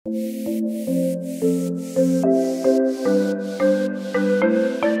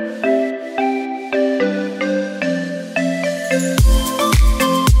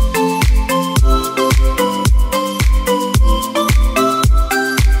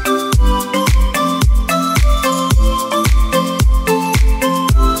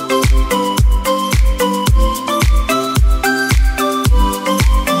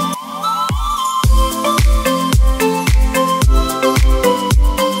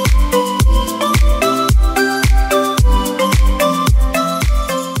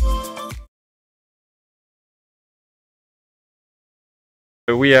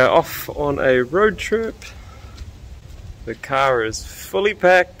We are off on a road trip. The car is fully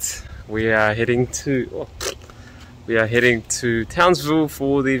packed. We are heading to Townsville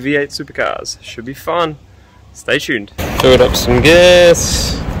for the V8 supercars. Should be fun. Stay tuned. Filled up some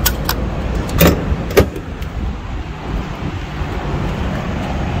gas.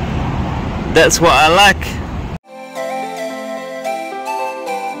 That's what I like.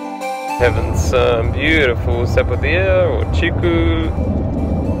 Having some beautiful sapodilla or chiku.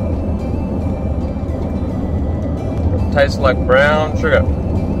 Tastes like brown sugar.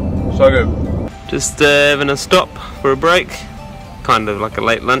 So good. Just having a stop for a break. Kind of like a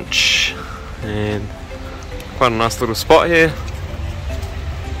late lunch. And quite a nice little spot here.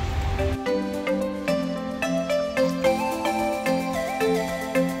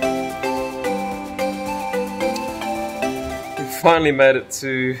 We finally made it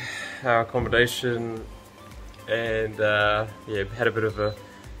to our accommodation, and yeah, had a bit of a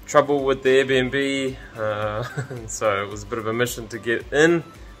trouble with the Airbnb, so it was a bit of a mission to get in,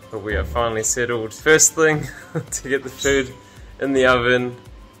 but we are finally settled. First thing to get the food in the oven,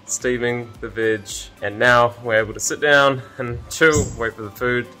 steaming the veg, and now we're able to sit down and chill, wait for the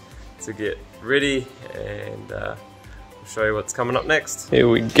food to get ready, and we'll show you what's coming up next. Here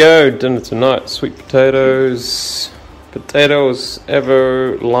we go, dinner tonight: sweet potatoes,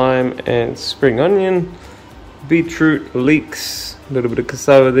 avo, lime and spring onion, beetroot, leeks, a little bit of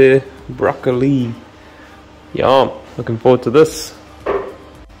cassava there, broccoli. Yum, looking forward to this.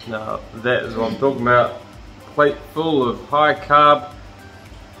 Now that is what I'm talking about. Plate full of high carb,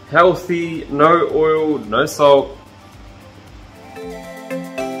 healthy, no oil, no salt.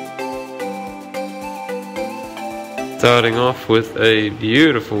 Starting off with a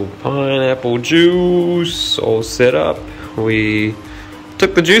beautiful pineapple juice all set up. We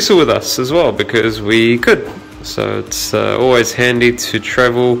took the juicer with us as well because we could. So it's always handy to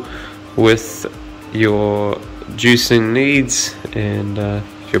travel with your juicing needs, and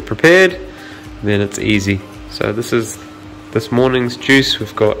if you're prepared, then it's easy. So this is this morning's juice.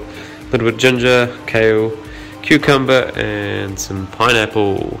 We've got a little bit of ginger, kale, cucumber and some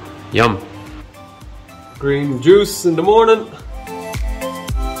pineapple. Yum. Green juice in the morning.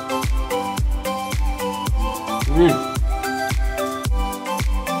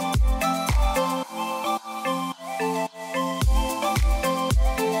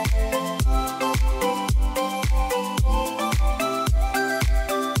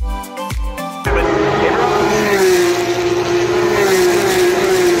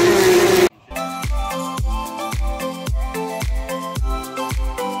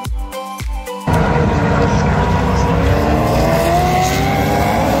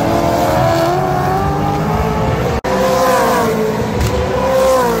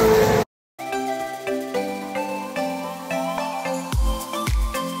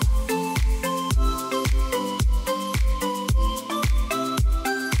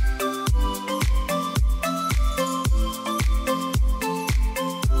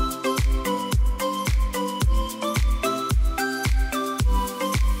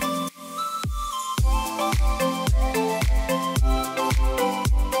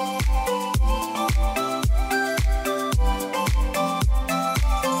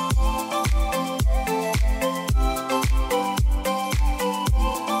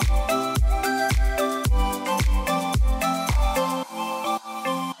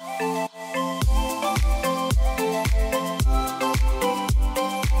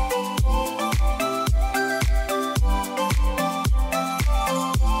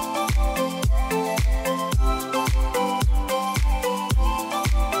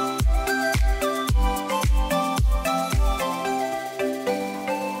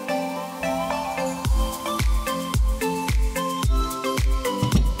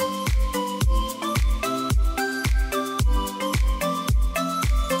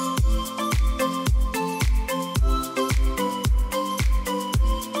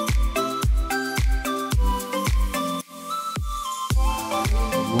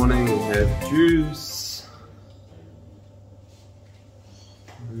 Morning, we have juice.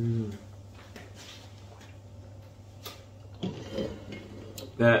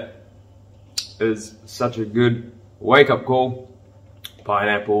 That is such a good wake-up call.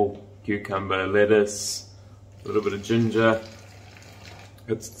 Pineapple, cucumber, lettuce, a little bit of ginger.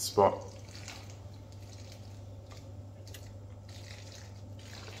 It's the spot.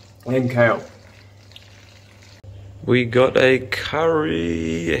 And kale. We got a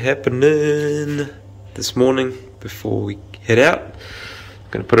curry happening this morning before we head out. I'm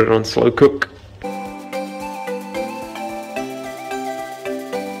gonna put it on slow cook.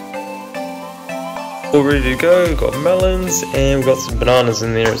 All ready to go. We've got melons and we've got some bananas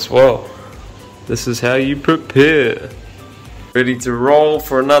in there as well. This is how you prepare. Ready to roll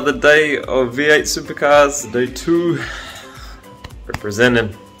for another day of V8 Supercars, day 2.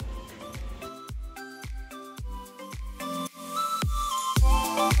 Representing.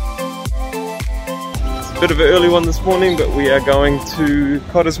 It's a bit of an early one this morning, but we are going to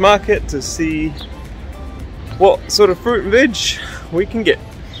Cotter's Market to see what sort of fruit and veg we can get.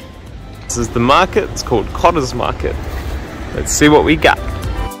 This is the market, it's called Cotter's Market. Let's see what we got.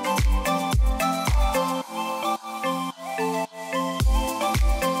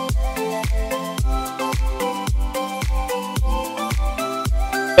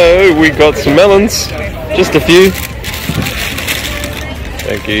 So we got some melons, just a few.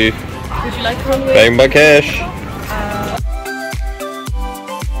 Thank you. Would you like one with? Paying by cash.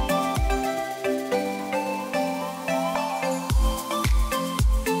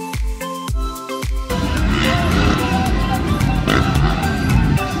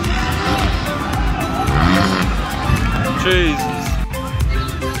 Jesus.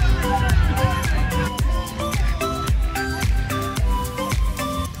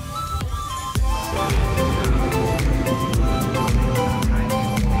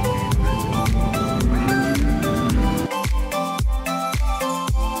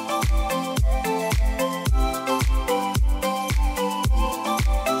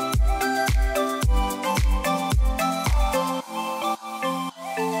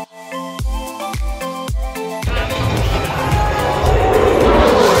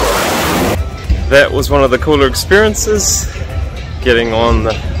 That was one of the cooler experiences, getting on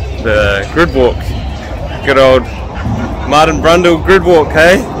the grid walk. Good old Martin Brundle grid walk,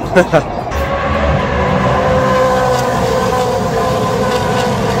 hey?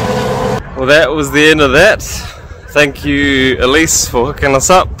 Well, that was the end of that. Thank you, Elise, for hooking us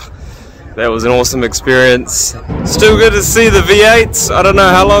up. That was an awesome experience. Still good to see the V8s. I don't know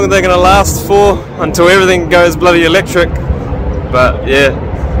how long they're going to last for until everything goes bloody electric. But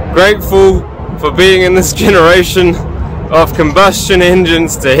yeah, grateful for being in this generation of combustion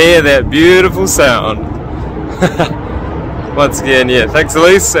engines to hear that beautiful sound. Once again, yeah, thanks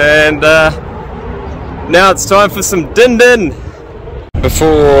Elise, and now it's time for some din-din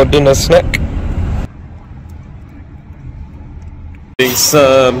before dinner snack. Getting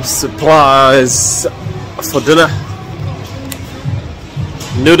some supplies for dinner.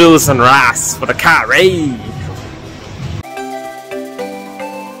 Noodles and rice for the curry.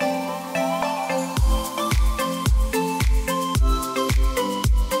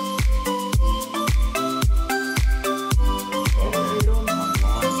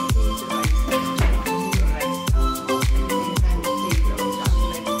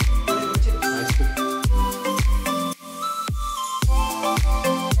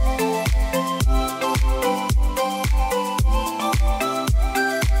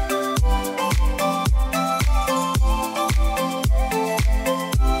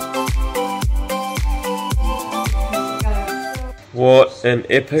 What an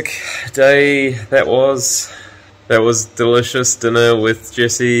epic day that was. That was delicious dinner with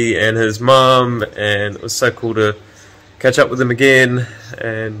Jesse and his mum, and it was so cool to catch up with him again.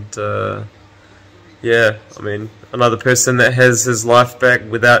 And yeah, I mean, another person that has his life back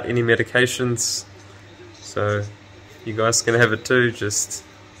without any medications. So you guys can have it too. Just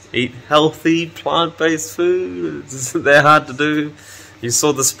eat healthy plant-based food. It isn't that hard to do. You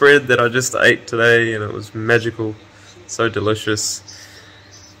saw the spread that I just ate today and it was magical. So delicious.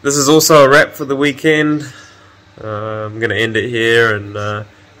 This is also a wrap for the weekend. I'm going to end it here, and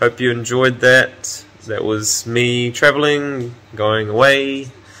hope you enjoyed that. That was me traveling, going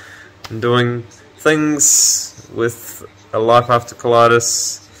away, and doing things with a life after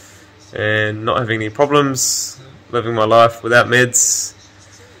colitis, and not having any problems, living my life without meds.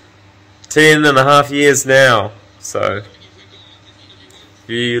 10.5 years now. So if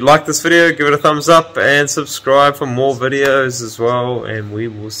you like this video, give it a thumbs up and subscribe for more videos as well, and we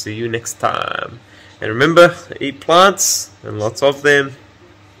will see you next time. And remember, eat plants, and lots of them.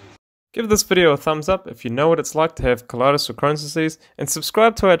 Give this video a thumbs up if you know what it's like to have colitis or Crohn's disease, and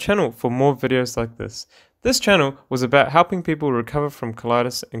subscribe to our channel for more videos like this. This channel was about helping people recover from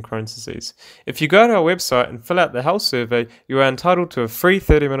colitis and Crohn's disease. If you go to our website and fill out the health survey, you are entitled to a free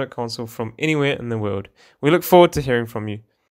 30-minute consult from anywhere in the world. We look forward to hearing from you.